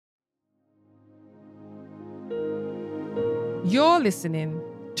You're listening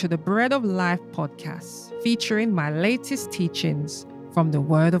to the Bread of Life podcast, featuring my latest teachings from the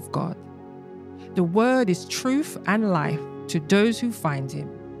Word of God. The Word is truth and life to those who find Him,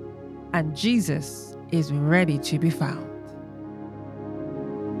 and Jesus is ready to be found.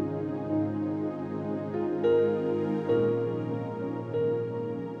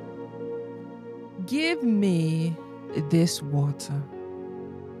 Give me this water.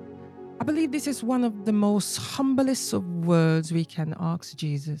 I believe this is one of the most humblest of words we can ask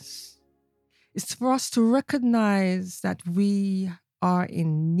Jesus. It's for us to recognize that we are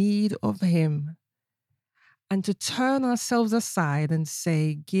in need of Him and to turn ourselves aside and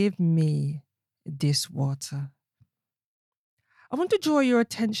say, give me this water. I want to draw your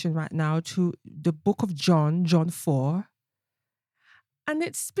attention right now to the book of John, John 4. And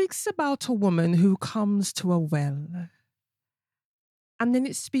it speaks about a woman who comes to a well. And then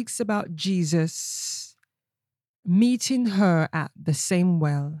it speaks about Jesus meeting her at the same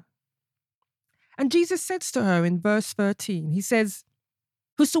well. And Jesus says to her in verse 13, He says,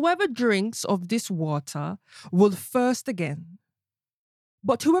 whosoever drinks of this water will thirst again.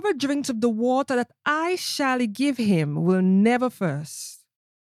 But whoever drinks of the water that I shall give him will never thirst.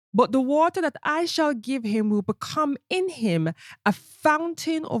 But the water that I shall give him will become in him a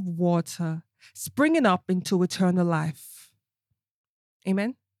fountain of water, springing up into eternal life.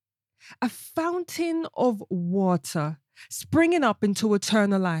 Amen. A fountain of water, springing up into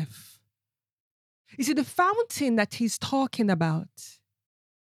eternal life. You see, the fountain that he's talking about,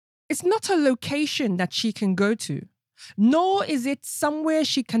 it's not a location that she can go to, nor is it somewhere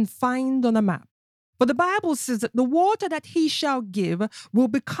she can find on a map. But the Bible says that the water that he shall give will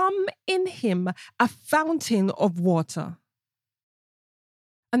become in him a fountain of water.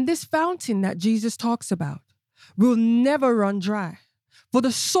 And this fountain that Jesus talks about will never run dry, for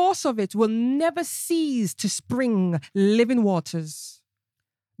the source of it will never cease to spring living waters.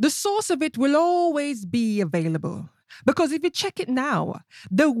 The source of it will always be available. Because if you check it now,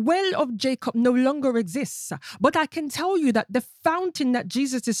 the well of Jacob no longer exists. But I can tell you that the fountain that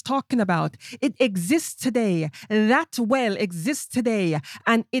Jesus is talking about, it exists today. That well exists today,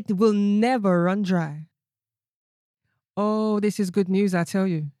 and it will never run dry. Oh, this is good news, I tell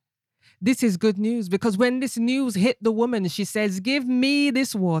you. This is good news, because when this news hit the woman, she says, give me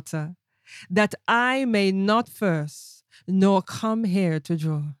this water, that I may not thirst, nor come here to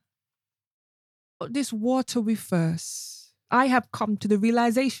draw. This water we thirst. I have come to the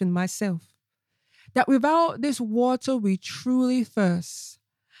realization myself that without this water we truly thirst.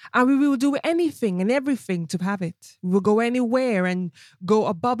 And we will do anything and everything to have it. We will go anywhere and go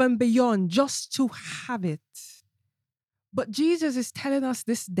above and beyond just to have it. But Jesus is telling us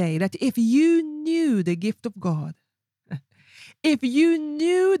this day that if you knew the gift of God, if you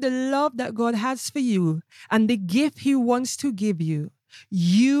knew the love that God has for you and the gift He wants to give you,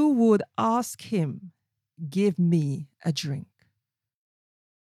 you would ask Him, give me a drink.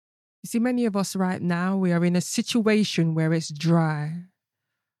 You see, many of us right now, we are in a situation where it's dry,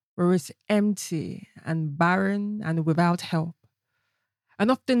 where it's empty and barren and without help.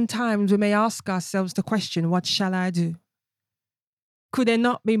 And oftentimes we may ask ourselves the question, what shall I do? Could there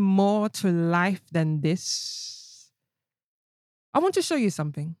not be more to life than this? I want to show you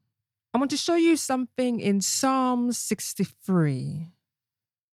something. I want to show you something in Psalm 63.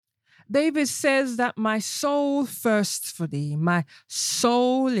 David says that my soul thirsts for thee. My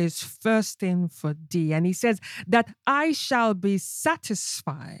soul is thirsting for thee. And he says that I shall be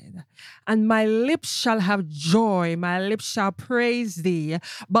satisfied and my lips shall have joy. My lips shall praise thee.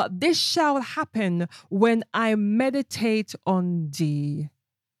 But this shall happen when I meditate on thee.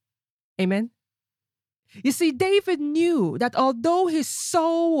 Amen. You see, David knew that although his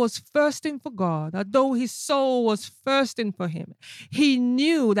soul was thirsting for God, although his soul was thirsting for him, he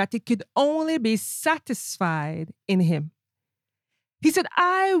knew that it could only be satisfied in him. He said,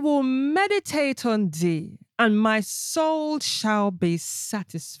 I will meditate on thee, and my soul shall be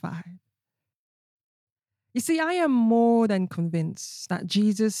satisfied. You see, I am more than convinced that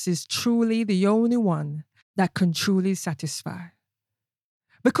Jesus is truly the only one that can truly satisfy.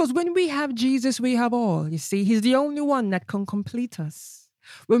 Because when we have Jesus, we have all. You see, He's the only one that can complete us.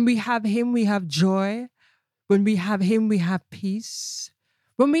 When we have Him, we have joy. When we have Him, we have peace.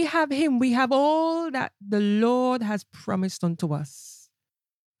 When we have Him, we have all that the Lord has promised unto us.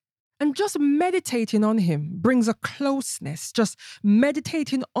 And just meditating on Him brings a closeness. Just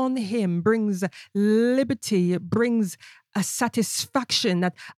meditating on Him brings liberty. It brings a satisfaction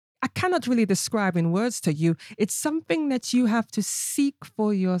that I cannot really describe in words to you. It's something that you have to seek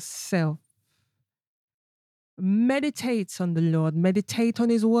for yourself. Meditate on the Lord, meditate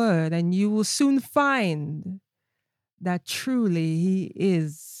on His word, and you will soon find that truly He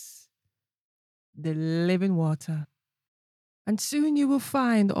is the living water. And soon you will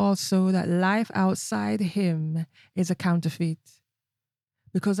find also that life outside Him is a counterfeit.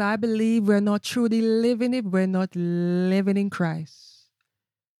 Because I believe we're not truly living if we're not living in Christ.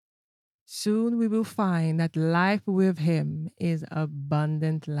 Soon we will find that life with Him is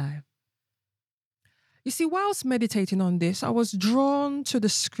abundant life. You see, whilst meditating on this, I was drawn to the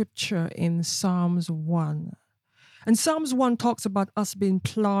scripture in Psalms 1. And Psalms 1 talks about us being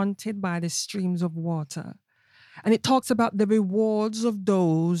planted by the streams of water. And it talks about the rewards of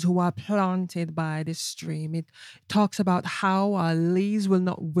those who are planted by the stream. It talks about how our leaves will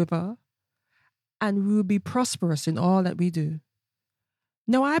not wither and we will be prosperous in all that we do.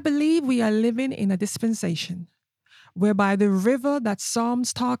 Now, I believe we are living in a dispensation whereby the river that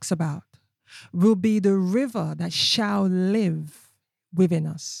Psalms talks about will be the river that shall live within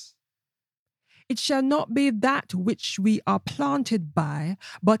us. It shall not be that which we are planted by,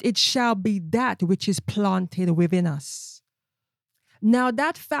 but it shall be that which is planted within us. Now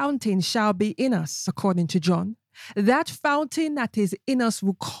that fountain shall be in us, according to John. That fountain that is in us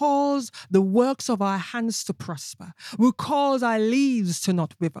will cause the works of our hands to prosper, will cause our leaves to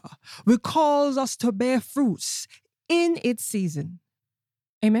not wither, will cause us to bear fruits in its season.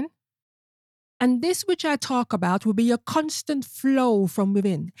 Amen. And this which I talk about will be a constant flow from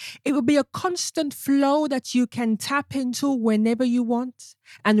within. It will be a constant flow that you can tap into whenever you want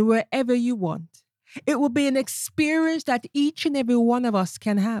and wherever you want. It will be an experience that each and every one of us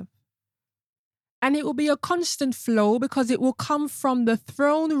can have. And it will be a constant flow because it will come from the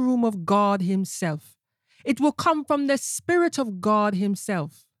throne room of God Himself. It will come from the Spirit of God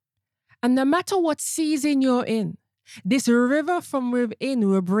Himself. And no matter what season you're in, this river from within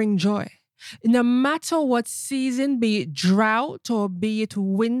will bring joy. No matter what season, be it drought or be it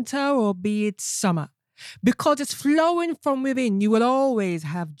winter or be it summer, because it's flowing from within, you will always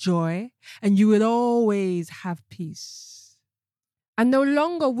have joy and you will always have peace. And no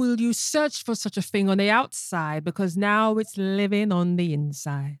longer will you search for such a thing on the outside because now it's living on the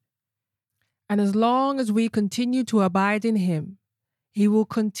inside. And as long as we continue to abide in Him, He will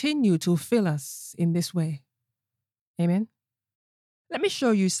continue to fill us in this way. Amen. Let me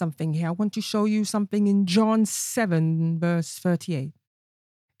show you something here. I want to show you something in John 7, verse 38.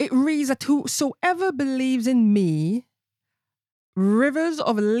 It reads that whosoever believes in me, rivers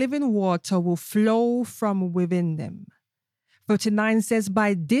of living water will flow from within them. 39 says,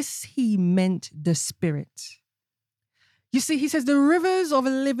 by this He meant the Spirit. You see, He says the rivers of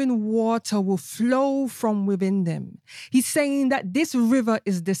living water will flow from within them. He's saying that this river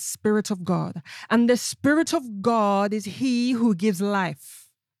is the Spirit of God. And the Spirit of God is He who gives life.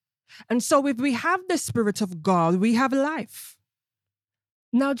 And so if we have the Spirit of God, we have life.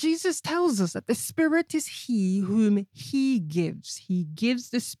 Now, Jesus tells us that the Spirit is He whom He gives. He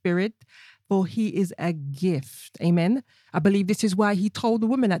gives the Spirit, for He is a gift. Amen. I believe this is why He told the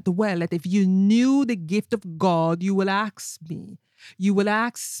woman at the well that if you knew the gift of God, you will ask me. You will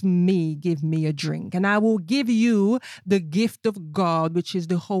ask me, give me a drink, and I will give you the gift of God, which is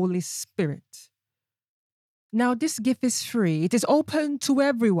the Holy Spirit. Now, this gift is free. It is open to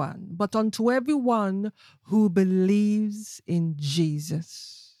everyone, but unto everyone who believes in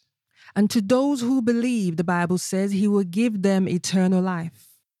Jesus. And to those who believe, the Bible says He will give them eternal life.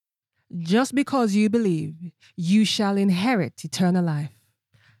 Just because you believe, you shall inherit eternal life.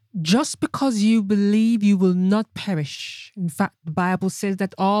 Just because you believe, you will not perish. In fact, the Bible says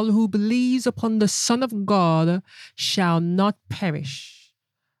that all who believes upon the Son of God shall not perish,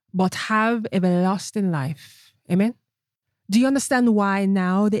 but have everlasting life. Amen? Do you understand why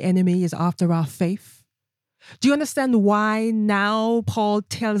now the enemy is after our faith? Do you understand why now Paul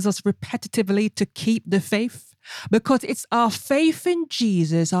tells us repetitively to keep the faith? Because it's our faith in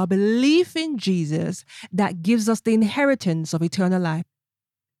Jesus, our belief in Jesus, that gives us the inheritance of eternal life.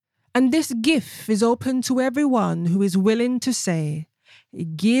 And this gift is open to everyone who is willing to say,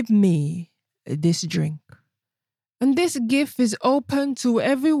 give me this drink. And this gift is open to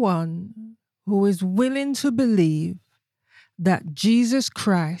everyone who is willing to believe that Jesus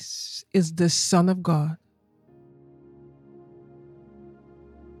Christ is the Son of God.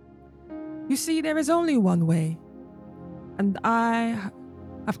 You see, there is only one way. And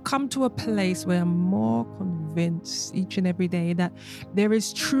I've come to a place where I'm more convinced each and every day that there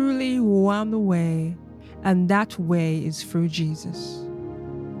is truly one way, and that way is through Jesus.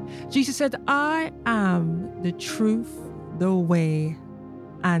 Jesus said, I am the truth, the way,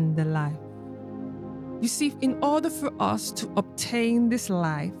 and the life. You see, in order for us to obtain this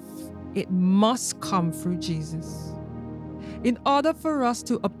life, it must come through Jesus. In order for us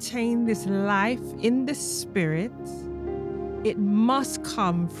to obtain this life in the Spirit, it must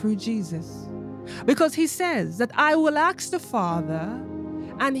come through Jesus. Because he says that I will ask the Father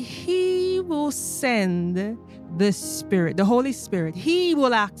and he will send the Spirit, the Holy Spirit. He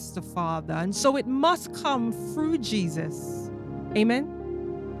will ask the Father. And so it must come through Jesus. Amen.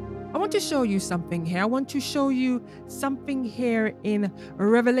 I want to show you something here. I want to show you something here in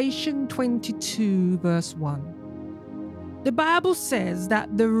Revelation 22, verse 1. The Bible says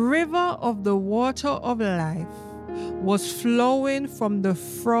that the river of the water of life was flowing from the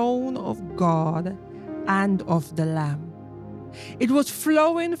throne of God and of the Lamb. It was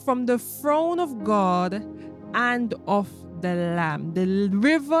flowing from the throne of God and of the Lamb. The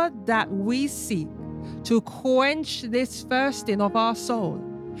river that we seek to quench this thirsting of our soul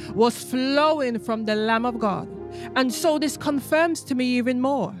was flowing from the Lamb of God. And so this confirms to me even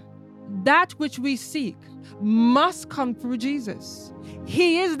more. That which we seek must come through Jesus.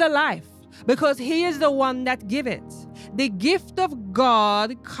 He is the life, because he is the one that giveth. The gift of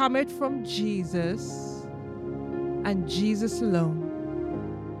God cometh from Jesus and Jesus alone.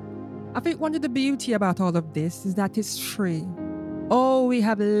 I think one of the beauty about all of this is that it's free. Oh, we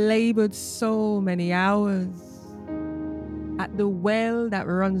have labored so many hours at the well that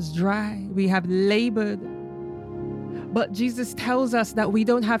runs dry. We have labored. But Jesus tells us that we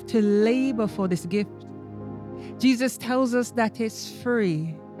don't have to labor for this gift. Jesus tells us that it's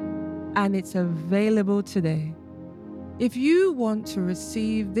free and it's available today. If you want to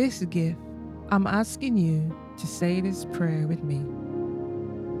receive this gift, I'm asking you to say this prayer with me.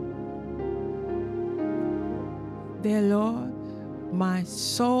 Dear Lord, my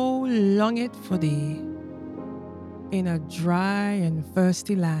soul longeth for thee in a dry and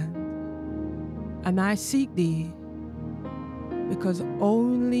thirsty land, and I seek thee because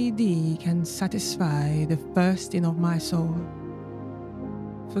only thee can satisfy the thirsting of my soul.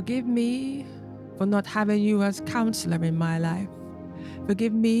 Forgive me for not having you as counselor in my life.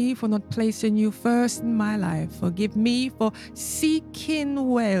 Forgive me for not placing you first in my life. Forgive me for seeking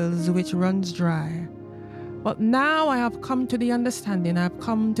wells which runs dry. But now I have come to the understanding, I have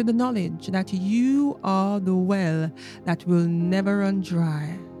come to the knowledge that you are the well that will never run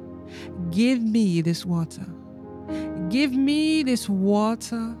dry. Give me this water. Give me this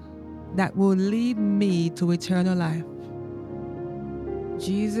water that will lead me to eternal life.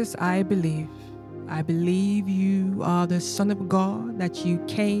 Jesus, I believe. I believe you are the Son of God, that you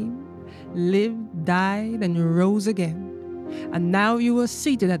came, lived, died, and rose again. And now you are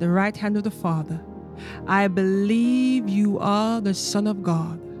seated at the right hand of the Father. I believe you are the Son of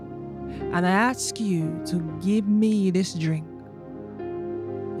God. And I ask you to give me this drink.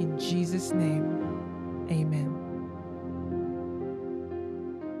 In Jesus' name, amen.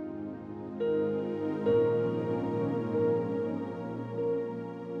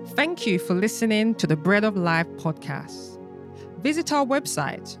 Thank you for listening to the Bread of Life podcast. Visit our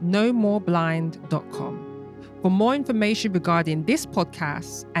website, nomoreblind.com, for more information regarding this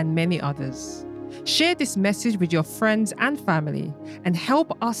podcast and many others. Share this message with your friends and family and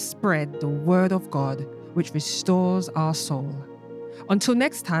help us spread the word of God, which restores our soul. Until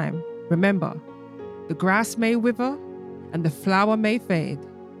next time, remember, the grass may wither and the flower may fade,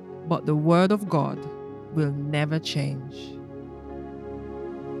 but the word of God will never change.